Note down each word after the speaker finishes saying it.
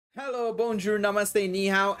Hello, bonjour, namaste, ni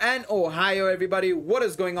hao, and ohio, everybody. What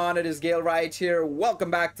is going on? It is Galeriot here. Welcome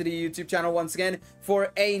back to the YouTube channel once again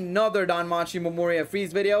for another Danmachi Memoria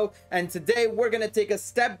Freese video. And today we're going to take a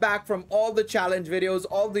step back from all the challenge videos,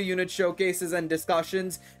 all the unit showcases and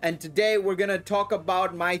discussions. And today we're going to talk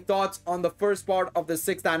about my thoughts on the first part of the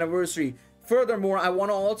 6th anniversary. Furthermore, I want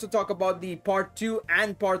to also talk about the part 2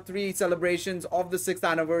 and part 3 celebrations of the 6th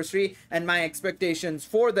anniversary and my expectations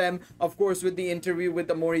for them. Of course, with the interview with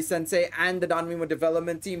Omori Sensei and the Danmemo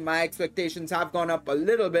Development team, my expectations have gone up a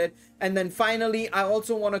little bit. And then finally, I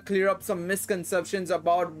also want to clear up some misconceptions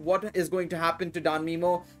about what is going to happen to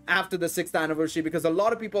Danmemo after the 6th anniversary, because a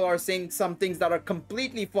lot of people are saying some things that are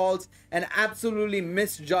completely false and absolutely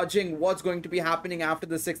misjudging what's going to be happening after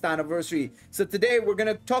the 6th anniversary. So today we're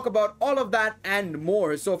going to talk about all of that and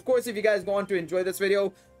more. So of course, if you guys want to enjoy this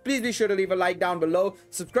video, please be sure to leave a like down below,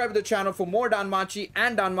 subscribe to the channel for more Danmachi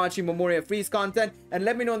and Danmachi Memoria Freese content, and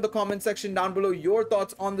let me know in the comment section down below your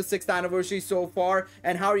thoughts on the 6th anniversary so far,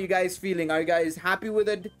 and how are you guys feeling? Are you guys happy with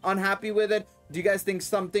it, unhappy with it? Do you guys think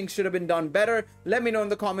something should have been done better? Let me know in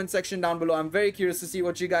the comment section down below. I'm very curious to see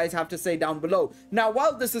what you guys have to say down below. Now,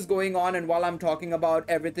 while this is going on and while I'm talking about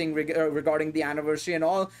everything regarding the anniversary and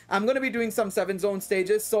all, I'm going to be doing some 7-zone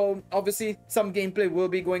stages. So obviously some gameplay will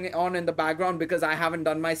be going on in the background because I haven't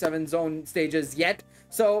done my 7-zone stages yet.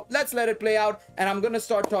 So let's let it play out. And I'm going to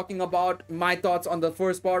start talking about my thoughts on the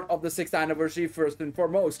first part of the 6th anniversary first and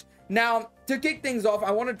foremost. Now, to kick things off,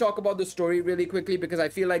 I want to talk about the story really quickly because I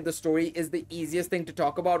feel like the story is the easiest thing to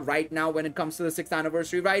talk about right now when it comes to the 6th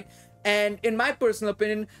anniversary, right? And in my personal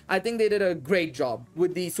opinion, I think they did a great job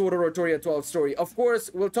with the Sword Art Oratoria 12 story. Of course,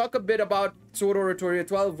 we'll talk a bit about Sword Art Oratoria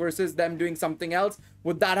 12 versus them doing something else.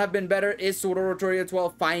 Would that have been better? Is Sword Art Oratoria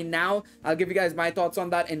 12 fine now? I'll give you guys my thoughts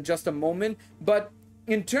on that in just a moment. But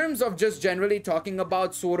in terms of just generally talking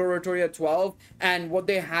about Sword Art Oratoria 12 and what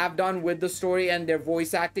they have done with the story and their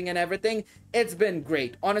voice acting and everything, it's been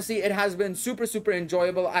great. Honestly, it has been super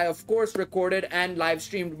enjoyable. I of course recorded and live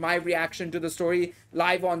streamed my reaction to the story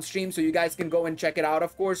live on stream, so you guys can go and check it out,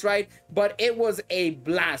 of course, right? But it was a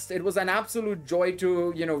blast. It was an absolute joy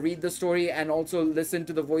to, you know, read the story and also listen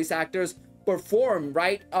to the voice actors perform,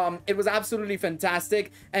 right? It was absolutely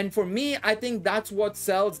fantastic, and for me, I think that's what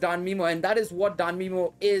sells Danmemo, and that is what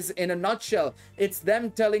Danmemo is in a nutshell. It's them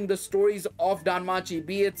telling the stories of Danmachi,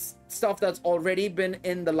 be it stuff that's already been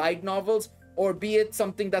in the light novels or be it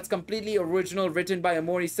something that's completely original written by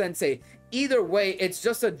Omori Sensei. Either way, it's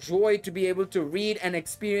just a joy to be able to read and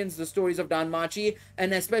experience the stories of Danmachi,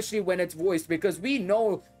 and especially when it's voiced, because we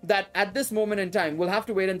know that at this moment in time, we'll have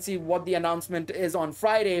to wait and see what the announcement is on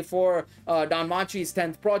Friday for Danmachi's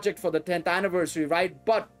 10th project for the 10th anniversary, right?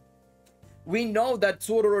 But we know that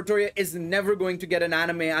Sword Art Oratoria is never going to get an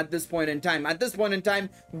anime at this point in time. At this point in time,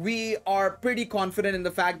 we are pretty confident in the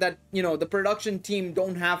fact that, you know, the production team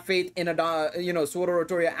don't have faith in a, you know, Sword Art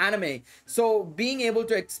Oratoria anime. So being able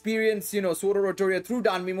to experience, you know, Sword Art Oratoria through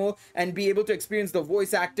Danmemo and be able to experience the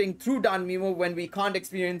voice acting through Danmemo when we can't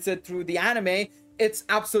experience it through the anime, it's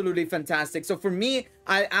absolutely fantastic. So for me,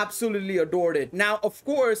 I absolutely adored it. Now, of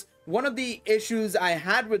course, one of the issues I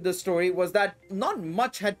had with the story was that not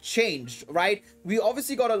much had changed, right? We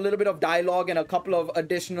obviously got a little bit of dialogue and a couple of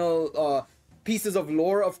additional pieces of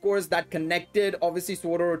lore, of course, that connected obviously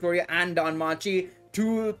Sword Art Oratoria and Danmachi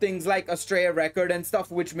to things like Astray record and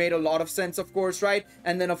stuff, which made a lot of sense, of course, right?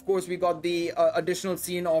 And then of course we got the additional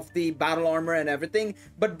scene of the battle armor and everything.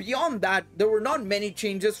 But beyond that, there were not many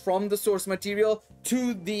changes from the source material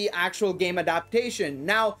to the actual game adaptation.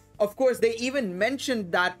 Now, of course, they even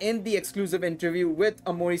mentioned that in the exclusive interview with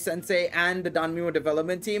Omori Sensei and the Danmemo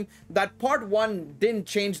Development team, that part 1 didn't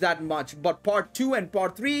change that much, but part 2 and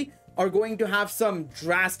part 3 are going to have some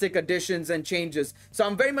drastic additions and changes. So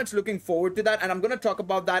I'm very much looking forward to that, and I'm going to talk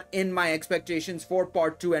about that in my expectations for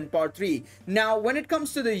part 2 and part 3. Now, when it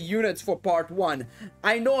comes to the units for part 1,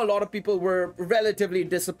 I know a lot of people were relatively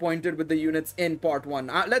disappointed with the units in part 1.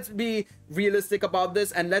 Let's be realistic about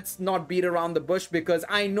this and let's not beat around the bush, because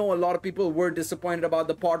I know a lot of people were disappointed about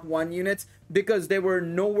the part 1 units because they were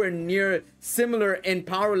nowhere near similar in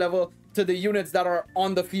power level to the units that are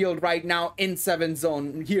on the field right now in 7th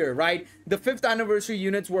zone here, right? The 5th anniversary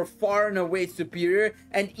units were far and away superior,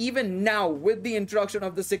 and even now with the introduction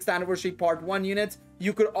of the 6th anniversary part 1 units,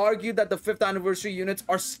 you could argue that the 5th anniversary units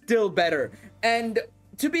are still better. And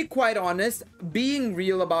to be quite honest, being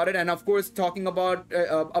real about it, and of course talking about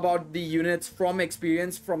the units from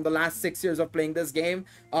experience from the last 6 years of playing this game,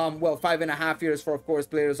 well, 5.5 years for, of course,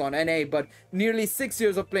 players on NA, but nearly 6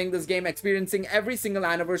 years of playing this game, experiencing every single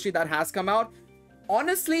anniversary that has come out.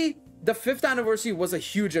 Honestly, the 5th anniversary was a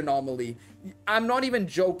huge anomaly. I'm not even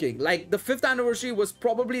joking. Like, the 5th anniversary was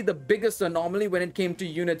probably the biggest anomaly when it came to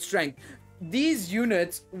unit strength. These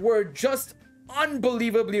units were just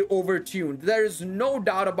unbelievably overtuned. There's no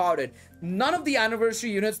doubt about it. None of the anniversary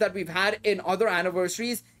units that we've had in other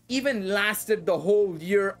anniversaries even lasted the whole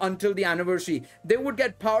year until the anniversary. They would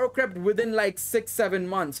get power crept within like 6-7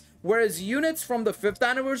 months, whereas units from the 5th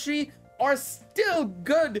anniversary are still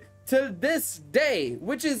good till this day,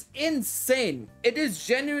 which is insane. It is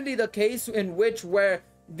genuinely the case in which where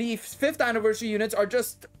the 5th anniversary units are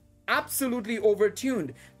just absolutely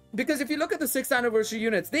overtuned. Because if you look at the 6th anniversary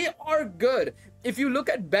units, they are good. If you look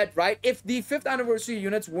at Bet, right, if the 5th anniversary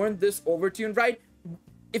units weren't this overtuned, right,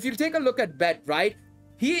 if you take a look at Bet, right,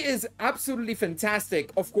 he is absolutely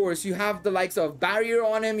fantastic. Of course, you have the likes of barrier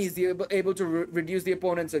on him. He's able to reduce the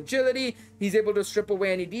opponent's agility. He's able to strip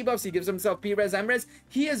away any debuffs. He gives himself P-Res, M-Res.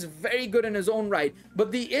 He is very good in his own right.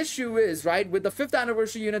 But the issue is, right, with the 5th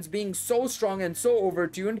anniversary units being so strong and so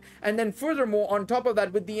overtuned, and then furthermore, on top of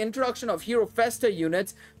that, with the introduction of Hero Festa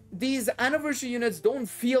units, these anniversary units don't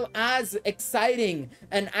feel as exciting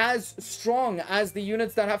and as strong as the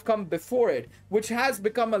units that have come before it, which has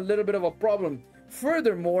become a little bit of a problem.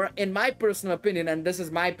 Furthermore, in my personal opinion, and this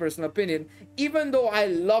is my personal opinion, even though I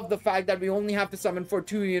love the fact that we only have to summon for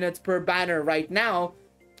 2 units per banner right now,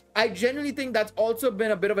 I genuinely think that's also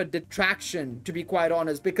been a bit of a detraction, to be quite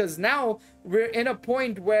honest, because now we're in a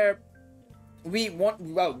point where we want,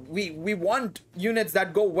 well, we want units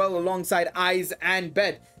that go well alongside Eyes and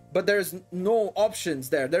Bet, but there's no options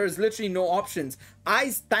there. There is literally no options.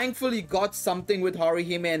 Eyes thankfully got something with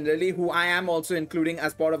Haruhime and Lily, who I am also including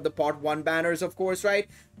as part of the part 1 banners, of course, right?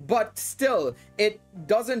 But still, it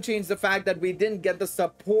doesn't change the fact that we didn't get the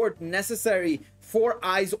support necessary for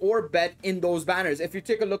Eyes or Bet in those banners. If you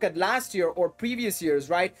take a look at last year or previous years,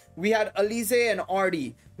 right, we had Alize and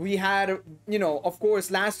Artie. We had, you know, of course,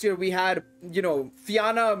 last year we had, you know,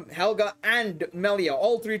 Fianna, Helga, and Melia.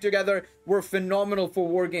 All 3 together were phenomenal for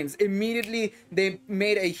war games. Immediately, they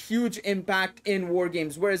made a huge impact in war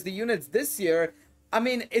games. Whereas the units this year, I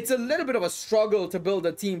mean, it's a little bit of a struggle to build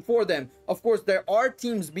a team for them. Of course, there are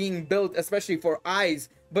teams being built, especially for Eyes,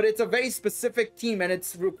 but it's a very specific team and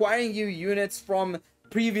it's requiring you units from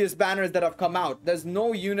previous banners that have come out. There's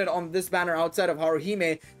no unit on this banner outside of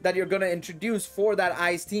Haruhime that you're going to introduce for that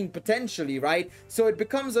Eyes team potentially, right? So it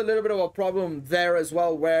becomes a little bit of a problem there as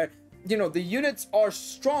well, where, you know, the units are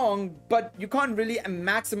strong, but you can't really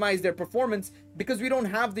maximize their performance because we don't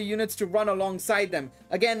have the units to run alongside them.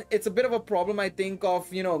 Again, it's a bit of a problem, I think,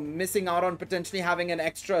 of, you know, missing out on potentially having an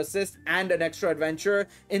extra assist and an extra adventure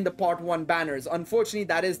in the part 1 banners. Unfortunately,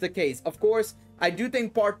 that is the case. Of course, I do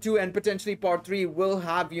think part 2 and potentially part 3 will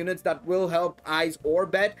have units that will help Eyes or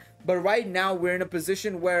Bet, but right now we're in a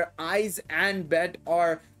position where Eyes and Bet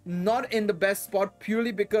are not in the best spot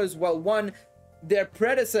purely because, well, one, their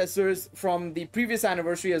predecessors from the previous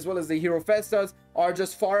anniversary as well as the Hero Festas are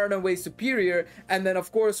just far and away superior. And then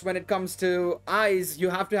of course when it comes to Eyes, you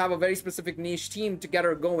have to have a very specific niche team to get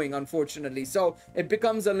her going, unfortunately. So it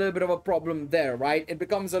becomes a little bit of a problem there, right? It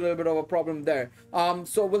becomes a little bit of a problem there.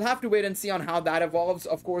 So we'll have to wait and see on how that evolves,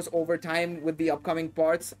 of course, over time with the upcoming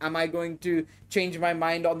parts. Am I going to change my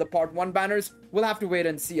mind on the part 1 banners? We'll have to wait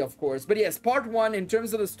and see, of course. But yes, part 1 in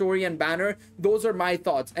terms of the story and banner, those are my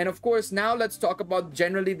thoughts. And of course, now let's talk about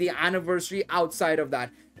generally the anniversary outside of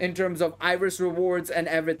that, in terms of Iris rewards and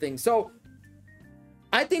everything. So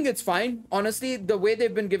I think it's fine, honestly, the way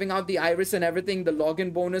they've been giving out the Iris and everything. The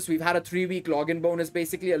login bonus, we've had a 3-week login bonus,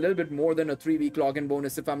 basically a little bit more than a 3-week login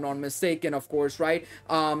bonus, if I'm not mistaken, of course, right?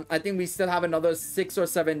 I think we still have another 6 or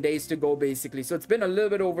 7 days to go, basically. So it's been a little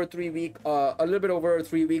bit over 3 weeks of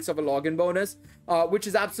a login bonus, which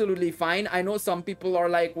is absolutely fine. I know some people are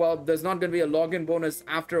like, well, there's not going to be a login bonus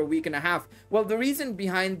after a week and a half. Well, the reason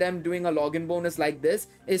behind them doing a login bonus like this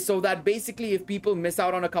is so that basically if people miss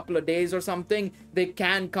out on a couple of days or something, they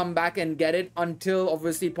can come back and get it until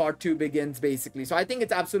obviously part 2 begins, basically. So I think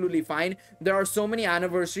it's absolutely fine. There are so many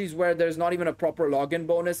anniversaries where there's not even a proper login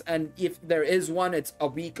bonus, and if there is one, it's a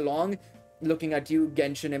week long. Looking at you,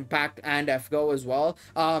 Genshin Impact and FGO as well.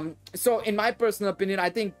 So in my personal opinion, I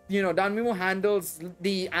think, you know, Danmemo handles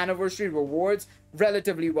the anniversary rewards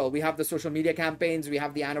relatively well. We have the social media campaigns, we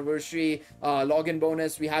have the anniversary login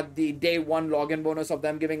bonus, we had the day 1 login bonus of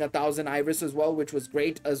them giving 1,000 Iris as well, which was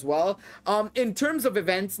great as well. In terms of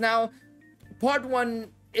events now, part 1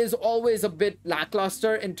 is always a bit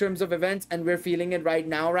lackluster in terms of events, and we're feeling it right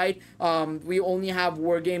now, right? We only have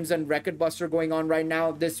War Games and Record Buster going on right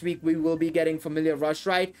now. This week we will be getting Familiar Rush,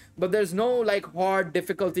 right? But there's no like hard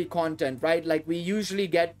difficulty content, right? Like we usually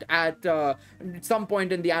get at some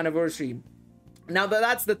point in the anniversary. Now,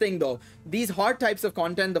 that's the thing though. These hard types of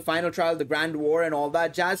content, the final trial, the grand war, and all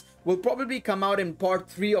that jazz, will probably come out in part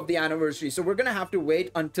 3 of the anniversary. So we're gonna have to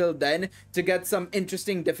wait until then to get some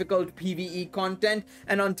interesting, difficult PvE content.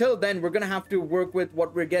 And until then, we're gonna have to work with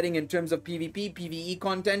what we're getting in terms of PvP, PvE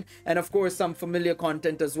content, and of course some familiar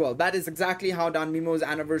content as well. That is exactly how Danmemo's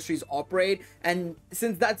anniversaries operate. And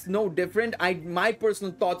since that's no different, my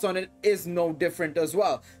personal thoughts on it is no different as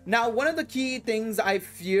well. Now, one of the key things I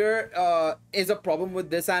fear is a problem with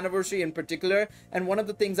this anniversary in particular, and one of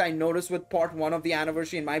the things I noticed with part 1 of the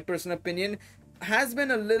anniversary, in my personal opinion, has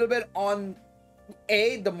been a little bit on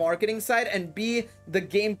A, the marketing side, and B, the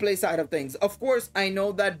gameplay side of things. Of course, I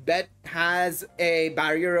know that Bet has a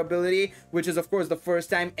barrier ability, which is of course the first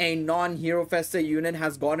time a non-Hero Festa unit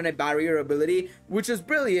has gotten a barrier ability, which is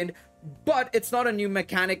brilliant. But it's not a new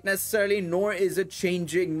mechanic necessarily, nor is it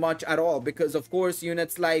changing much at all, because of course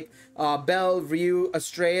units like Bell, Ryu,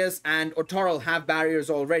 Astreus, and Otarl have barriers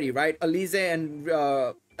already, right? Alize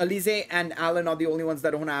and Alan are the only ones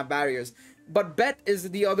that don't have barriers. But Bet is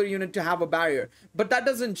the other unit to have a barrier. But that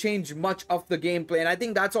doesn't change much of the gameplay. And I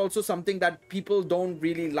think that's also something that people don't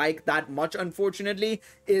really like that much, unfortunately,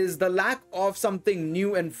 is the lack of something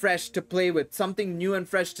new and fresh to play with, something new and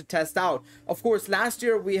fresh to test out. Of course, last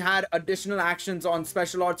year we had additional actions on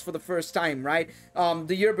special arts for the first time, right?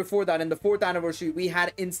 The year before that, in the 4th anniversary, we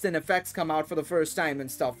had instant effects come out for the first time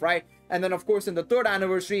and stuff, right? And then, of course, in the 3rd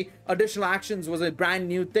anniversary, additional actions was a brand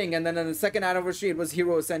new thing. And then in the 2nd anniversary, it was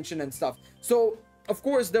Hero Ascension and stuff. So, of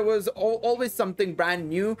course, there was always something brand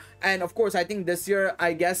new. And, of course, I think this year,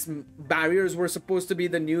 I guess, barriers were supposed to be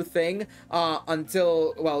the new thing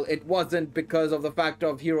until, well, it wasn't because of the fact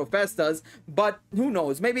of Hero Festas. But who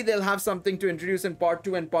knows? Maybe they'll have something to introduce in part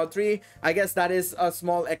 2 and part 3. I guess that is a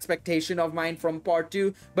small expectation of mine from part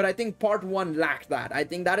 2. But I think part 1 lacked that. I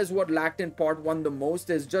think that is what lacked in part 1 the most,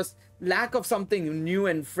 is just lack of something new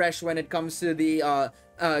and fresh when it comes to the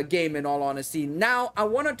game, in all honesty. Now, I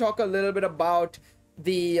want to talk a little bit about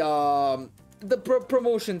the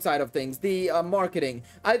promotion side of things, the marketing.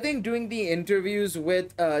 I think doing the interviews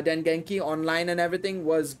with Dengenki online and everything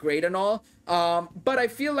was great and all, but I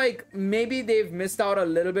feel like maybe they've missed out a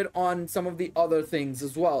little bit on some of the other things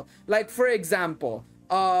as well. Like, for example,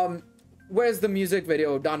 where's the music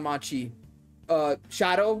video, Danmachi?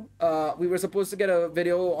 Shadow, we were supposed to get a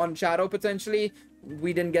video on Shadow potentially.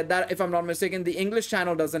 We didn't get that, if I'm not mistaken. The English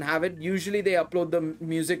channel doesn't have it. Usually they upload the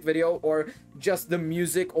music video or just the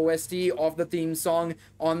music OST of the theme song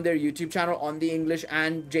on their YouTube channel on the English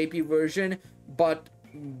and JP version, but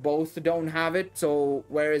both don't have it. So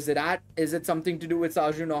where is it at? Is it something to do with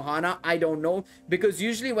Saju no Hana? I don't know, because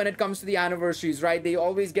usually when it comes to the anniversaries, right, they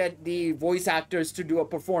always get the voice actors to do a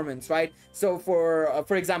performance, right? So for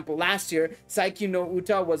example, last year Saikyu no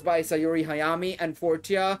Uta was by Sayori Hayami, and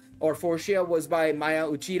Fortia was by Maya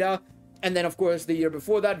Uchida. And then, of course, the year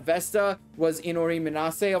before that, Vesta was Inori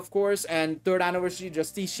Minase, of course. And 3rd anniversary,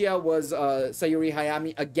 Justicia was Sayuri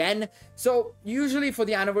Hayami again. So, usually for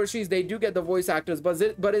the anniversaries, they do get the voice actors.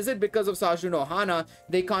 But is it because of Saju no Hana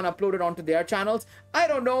they can't upload it onto their channels? I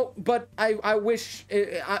don't know. But I wish,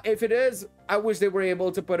 if it is, I wish they were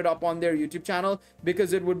able to put it up on their YouTube channel,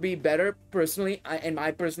 because it would be better. Personally, in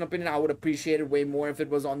my personal opinion, I would appreciate it way more if it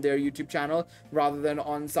was on their YouTube channel rather than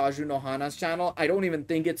on Saju no Hana's channel. I don't even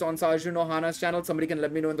think it's on Saju no Hana's channel. Somebody can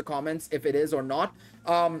let me know in the comments if it is or not.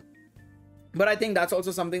 But I think that's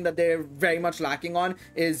also something that they're very much lacking on,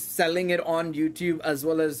 is selling it on YouTube as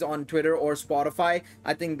well as on Twitter or Spotify.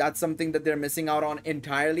 I think that's something that they're missing out on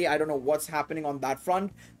entirely. I don't know what's happening on that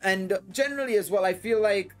front. And generally as well, I feel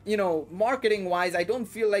like, you know, marketing wise, I don't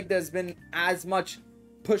feel like there's been as much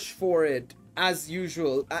push for it as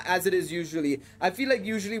usual, as it is usually. I feel like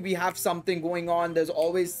usually we have something going on. There's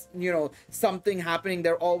always, you know, something happening.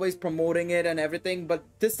 They're always promoting it and everything. But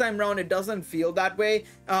this time around, it doesn't feel that way.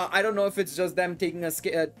 I don't know if it's just them taking a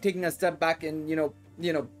step back and, you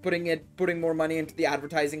know, putting more money into the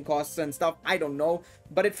advertising costs and stuff. I don't know.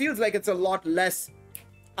 But it feels like it's a lot less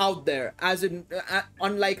out there, as in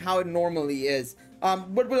unlike how it normally is.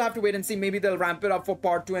 But we'll have to wait and see. Maybe they'll ramp it up for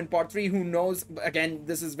part 2 and part 3. Who knows? Again,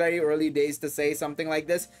 this is very early days to say something like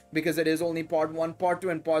this, because it is only part 1. Part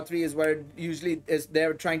 2 and part 3 is where it usually is.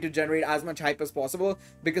 They're trying to generate as much hype as possible,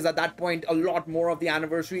 because at that point, a lot more of the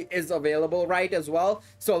anniversary is available, right, as well.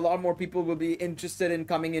 So a lot more people will be interested in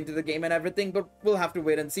coming into the game and everything, but we'll have to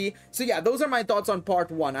wait and see. So yeah, those are my thoughts on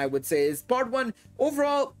part 1, I would say. Is part 1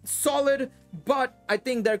 overall solid, but I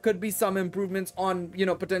think there could be some improvements on, you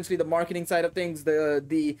know, potentially the marketing side of things.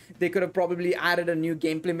 They could have probably added a new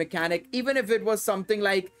gameplay mechanic, even if it was something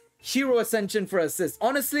like Hero Ascension for assist.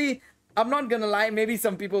 Honestly, I'm not gonna lie, maybe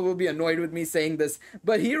some people will be annoyed with me saying this,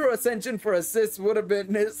 but Hero Ascension for assists would have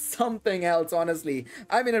been something else, honestly.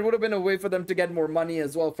 I mean, it would have been a way for them to get more money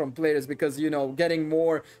as well from players, because, you know, getting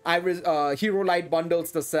more Hero Light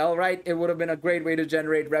bundles to sell, right? It would have been a great way to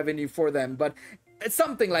generate revenue for them. But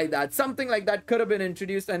something like that could have been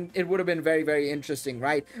introduced, and it would have been very, very interesting,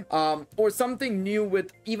 right? Or something new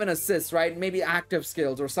with even assists, right? Maybe active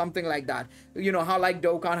skills or something like that. You know how like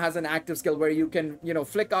Dokkan has an active skill where you can, you know,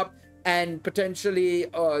 flick up and potentially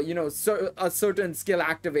you know, a certain skill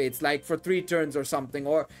activates like for 3 turns or something,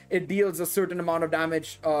 or it deals a certain amount of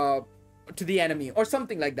damage to the enemy or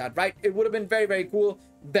something like that, right? It would have been very, very cool,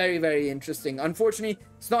 very, very interesting. Unfortunately,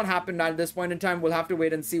 it's not happened at this point in time. We'll have to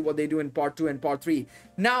wait and see what they do in part 2 and part 3.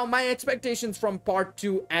 Now, my expectations from part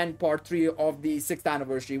 2 and part 3 of the 6th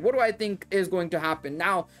anniversary, what do I think is going to happen?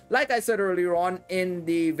 Now, like I said earlier on in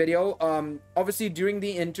the video, obviously during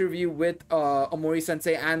the interview with Omori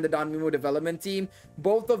Sensei and the Danmemo development team,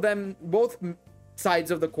 both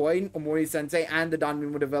sides of the coin, Omori Sensei and the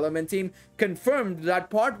Danmemo development team, confirmed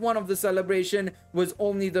that part 1 of the celebration was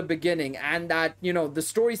only the beginning, and that, you know, the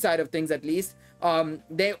story side of things, at least,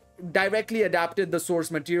 they directly adapted the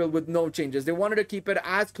source material with no changes. They wanted to keep it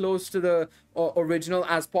as close to the original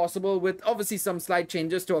as possible, with obviously some slight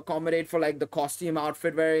changes to accommodate for like the costume,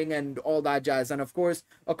 outfit wearing and all that jazz, and of course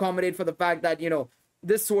accommodate for the fact that, you know,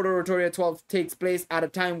 this Sword of Rotoria 12 takes place at a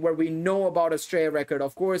time where we know about Astrea Record.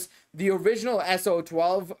 Of course, the original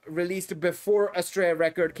SO12 released before Astrea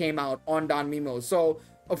Record came out on Danmemo. So,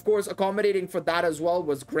 of course, accommodating for that as well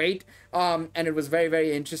was great. And it was very,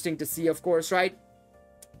 very interesting to see, of course, right?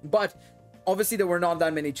 But obviously there were not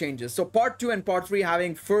that many changes. So part 2 and part 3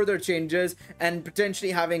 having further changes and potentially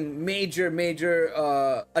having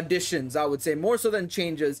major additions, I would say, more so than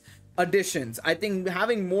changes, additions. I think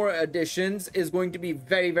having more additions is going to be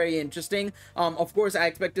very, very interesting. Of course, I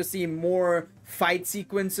expect to see more fight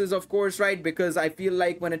sequences, of course, right? Because I feel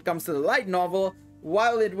like when it comes to the light novel,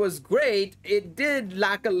 while it was great, it did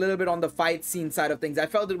lack a little bit on the fight scene side of things. I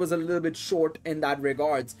felt it was a little bit short in that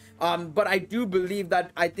regards. But I do believe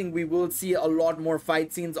that I think we will see a lot more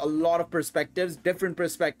fight scenes, a lot of perspectives, different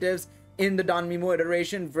perspectives in the Danmemo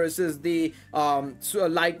iteration versus the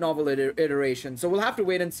light novel iteration. So we'll have to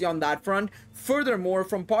wait and see on that front. Furthermore,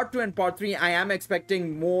 from part 2 and part 3, I am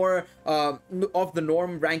expecting more of the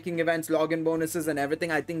norm ranking events, login bonuses and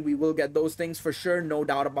everything. I think we will get those things for sure, no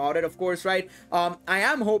doubt about it, of course, right? I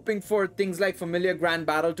am hoping for things like Familiar Grand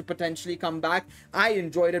Battle to potentially come back. I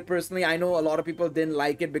enjoyed it personally. I know a lot of people didn't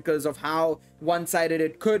like it because of how one-sided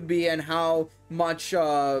it could be and how much,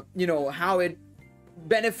 you know, how it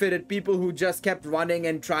benefited people who just kept running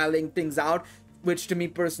and trialing things out, which to me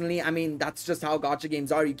personally, I mean, that's just how gacha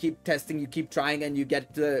games are. You keep testing, you keep trying, and you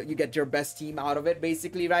get your best team out of it,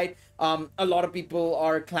 basically, right? A lot of people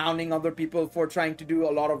are clowning other people for trying to do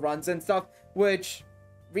a lot of runs and stuff, which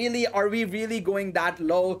really, are we really going that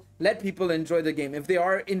low? Let people enjoy the game. If they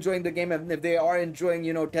are enjoying the game, and if they are enjoying,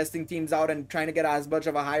 you know, testing teams out and trying to get as much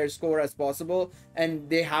of a higher score as possible, and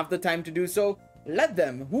they have the time to do so, let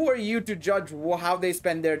them. Who are you to judge how they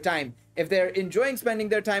spend their time? If they're enjoying spending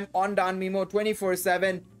their time on Danmemo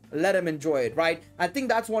 24/7, let them enjoy it, right? I think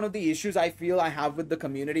that's one of the issues I feel I have with the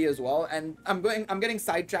community as well. And I'm getting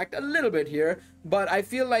sidetracked a little bit here, but I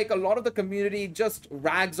feel like a lot of the community just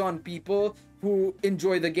rags on people who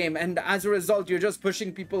enjoy the game, and as a result, you're just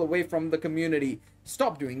pushing people away from the community.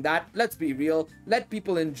 Stop doing that. Let's be real. Let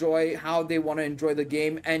people enjoy how they want to enjoy the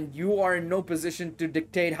game, and you are in no position to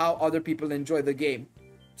dictate how other people enjoy the game.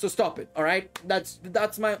 So stop it, all right?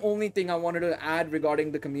 That's my only thing I wanted to add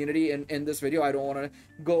regarding the community in this video. I don't want to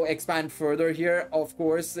go expand further here. Of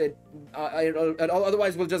course,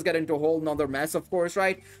 otherwise we'll just get into a whole nother mess, of course,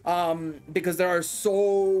 right? Because there are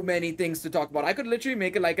so many things to talk about. I could literally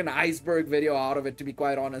make it like an iceberg video out of it, to be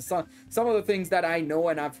quite honest. Some of the things that I know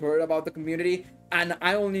and I've heard about the community, and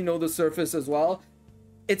I only know the surface as well.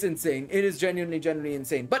 It's insane. It is genuinely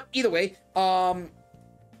insane. But either way,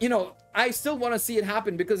 you know, I still want to see it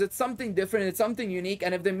happen because it's something different, it's something unique,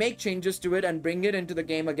 and if they make changes to it and bring it into the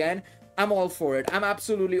game again, I'm all for it. I'm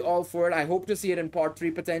absolutely all for it. I hope to see it in part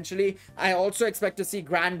 3 potentially. I also expect to see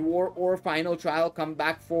Grand War or Final Trial come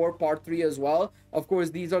back for part 3 as well. Of course,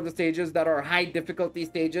 these are the stages that are high difficulty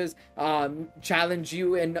stages, challenge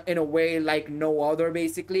you in a way like no other,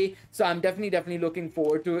 basically. So I'm definitely looking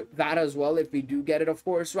forward to that as well, if we do get it, of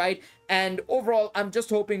course, right? And overall, I'm just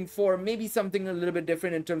hoping for maybe something a little bit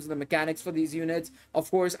different in terms of the mechanics for these units.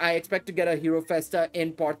 Of course, I expect to get a Hero Festa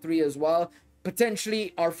in part 3 as well.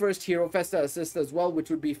 Potentially our first Hero Festa assist as well,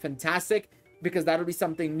 which would be fantastic. because that'll be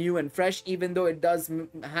something new and fresh. Even though it does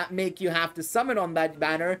make you have to summon on that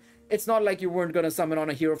banner, it's not like you weren't going to summon on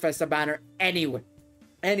a Hero Festa banner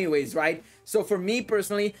anyways, right? So for me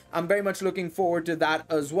personally, I'm very much looking forward to that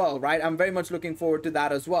as well, right? I'm very much looking forward to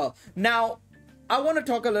that as well. Now, I want to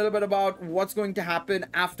talk a little bit about what's going to happen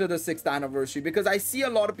after the 6th anniversary, because I see a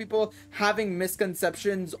lot of people having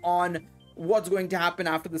misconceptions on what's going to happen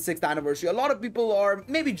after the 6th anniversary. A lot of people are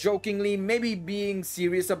maybe jokingly, maybe being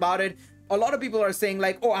serious about it. A lot of people are saying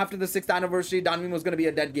like, oh, after the 6th anniversary, Danmemo is going to be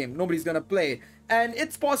a dead game. Nobody's going to play it. And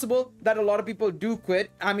it's possible that a lot of people do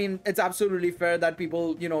quit. I mean, it's absolutely fair that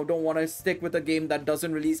people, you know, don't want to stick with a game that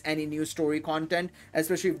doesn't release any new story content,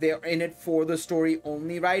 especially if they're in it for the story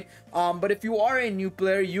only, right? But if you are a new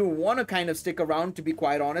player, you want to kind of stick around, to be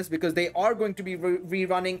quite honest, because they are going to be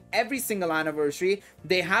rerunning every single anniversary.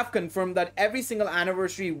 They have confirmed that every single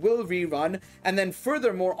anniversary will rerun. And then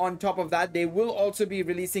furthermore, on top of that, they will also be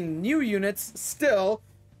releasing new units still.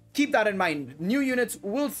 Keep that in mind. New units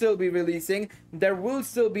will still be releasing. There will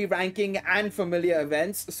still be ranking and familiar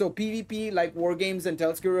events. So PvP like War Games and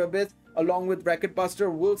Telskuru Abyss, along with Record Buster,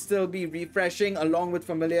 will still be refreshing along with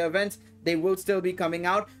familiar events. They will still be coming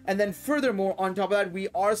out. And then furthermore, on top of that, we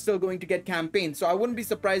are still going to get campaigns. So I wouldn't be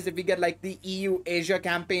surprised if we get like the EU Asia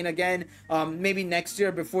campaign again, maybe next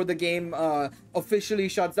year before the game officially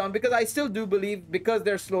shuts down, because I still do believe, because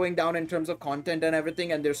they're slowing down in terms of content and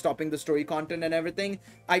everything, and they're stopping the story content and everything,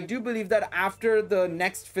 I do believe that after the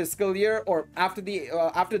next fiscal year, or after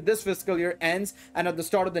this fiscal year ends and at the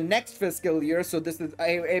start of the next fiscal year, so this is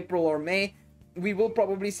April or May, we will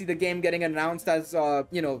probably see the game getting announced as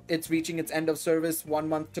you know, it's reaching its end of service, 1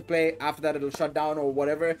 month to play. After that, it'll shut down or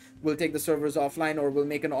whatever. We'll take the servers offline, or we'll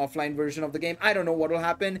make an offline version of the game. I don't know what will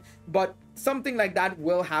happen, but something like that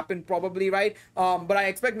will happen probably, right? But I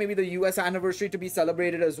expect maybe the US anniversary to be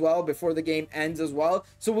celebrated as well before the game ends as well.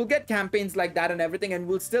 So we'll get campaigns like that and everything, and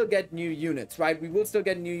we'll still get new units, right? We will still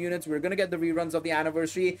get new units. We're gonna get the reruns of the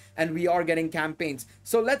anniversary, and we are getting campaigns.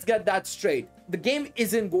 So let's get that straight. The game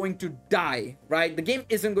isn't going to die, right? The game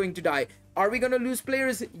isn't going to die. Are we going to lose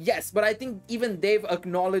players? Yes, but I think even they've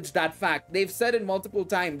acknowledged that fact. They've said it multiple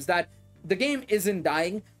times that the game isn't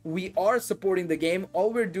dying. We are supporting the game.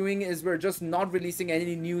 All we're doing is we're just not releasing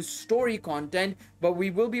any new story content, but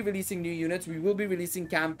we will be releasing new units. We will be releasing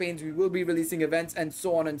campaigns. We will be releasing events, and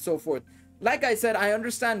so on and so forth. Like I said, I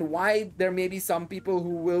understand why there may be some people who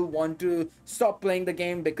will want to stop playing the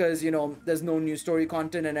game because, you know, there's no new story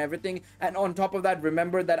content and everything. And on top of that,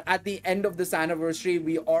 remember that at the end of this anniversary,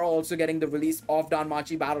 we are also getting the release of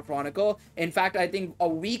Danmachi Battle Chronicle. In fact, I think a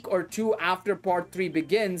week or two after part 3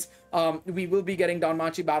 begins, we will be getting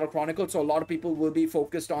Danmachi Battle Chronicle. So a lot of people will be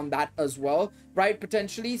focused on that as well, right?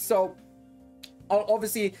 Potentially. So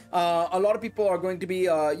obviously, a lot of people are going to be,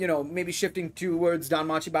 you know, maybe shifting towards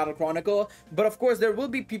Danmachi Battle Chronicle. But of course, there will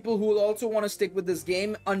be people who will also want to stick with this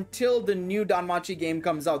game until the new Danmachi game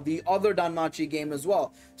comes out, the other Danmachi game as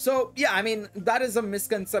well. So yeah, I mean, that is a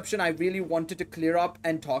misconception I really wanted to clear up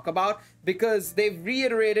and talk about, because they've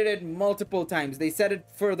reiterated it multiple times. They said it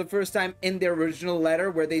for the first time in their original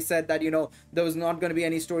letter, where they said that, you know, there was not going to be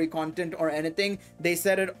any story content or anything. They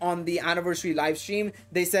said it on the anniversary live stream.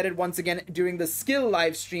 They said it once again during the skill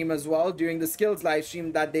live stream as well, during the skills live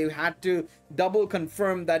stream, that they had to double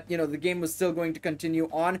confirm that, you know, the game was still going to continue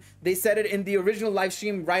on. They said it in the original live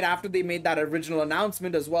stream right after they made that original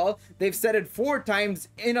announcement as well. They've said it 4 times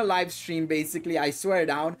in a live stream, basically, I swear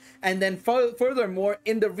down. And then furthermore,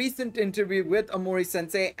 in the recent interview with Omori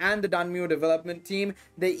Sensei and the Danmemo Development team,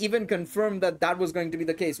 they even confirmed that that was going to be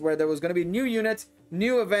the case, where there was going to be new units,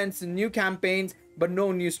 new events, new campaigns, but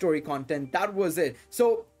no new story content. That was it.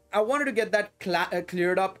 So I wanted to get that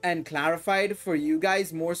cleared up and clarified for you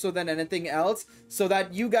guys more so than anything else, so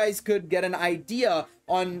that you guys could get an idea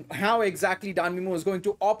on how exactly Danmemo is going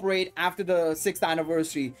to operate after the 6th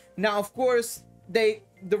anniversary. Now, of course,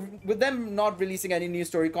 with them not releasing any new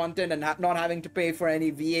story content and not having to pay for any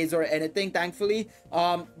VAs or anything, thankfully,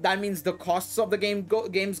 that means the costs of the game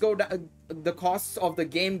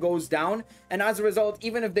goes down, and as a result,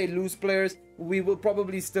 even if they lose players, we will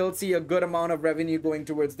probably still see a good amount of revenue going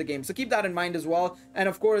towards the game. So keep that in mind as well. And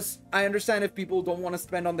of course, I understand if people don't want to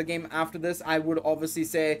spend on the game after this. I would obviously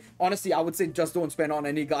say, honestly, I would say just don't spend on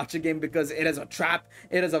any gacha game, because it is a trap.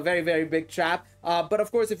 It is a very, very big trap. But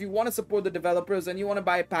of course, if you want to support the developers and you want to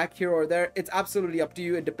buy a pack here or there, it's absolutely up to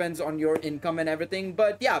you. It depends on your income and everything.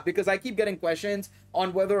 But yeah, because I keep getting questions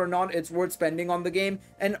on whether or not it's worth spending on the game,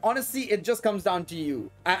 and honestly, it just comes down to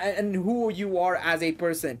you and who you are as a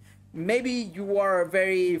person. maybe you are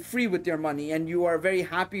very free with your money and you are very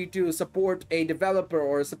happy to support a developer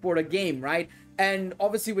or support a game, right? And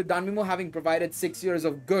obviously with Danmemo having provided 6 years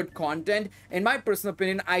of good content, in my personal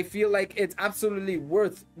opinion, I feel like it's absolutely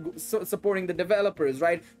worth supporting the developers,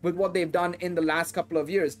 right, with what they've done in the last couple of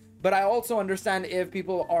years. But I also understand if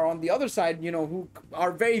people are on the other side, you know, who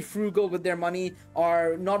are very frugal with their money,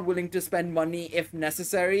 are not willing to spend money if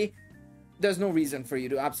necessary. There's no reason for you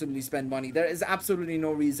to absolutely spend money. There is absolutely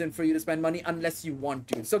no reason for you to spend money unless you want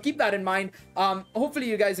to. So keep that in mind. Hopefully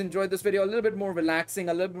you guys enjoyed this video. A little bit more relaxing,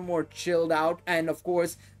 a little bit more chilled out, and of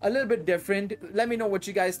course a little bit different. Let me know what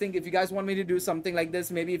you guys think. If you guys want me to do something like this,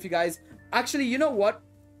 maybe if you guys actually, you know what,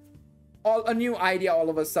 a new idea all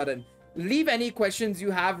of a sudden. Leave any questions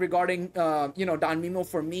you have regarding you know, Danmemo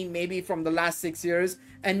for me, maybe from the last 6 years,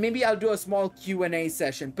 and maybe I'll do a small Q&A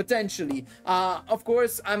session potentially. Of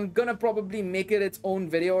course, I'm gonna probably make it its own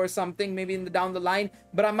video or something maybe in the down the line,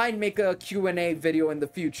 but I might make a Q&A video in the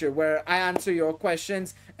future where I answer your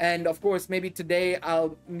questions. And of course, maybe today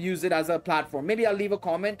I'll use it as a platform. Maybe I'll leave a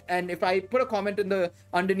comment, and if I put a comment in the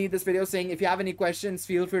underneath this video saying if you have any questions,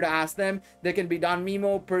 feel free to ask them. They can be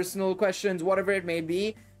Danmemo, personal questions, whatever it may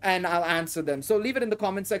be, and I'll answer them. So leave it in the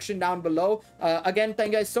comment section down below. Again,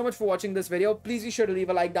 thank you guys so much for watching this video. Please be sure to leave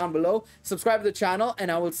a like down below, subscribe to the channel, and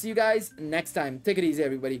I will see you guys next time. Take it easy,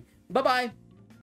 everybody. Bye bye.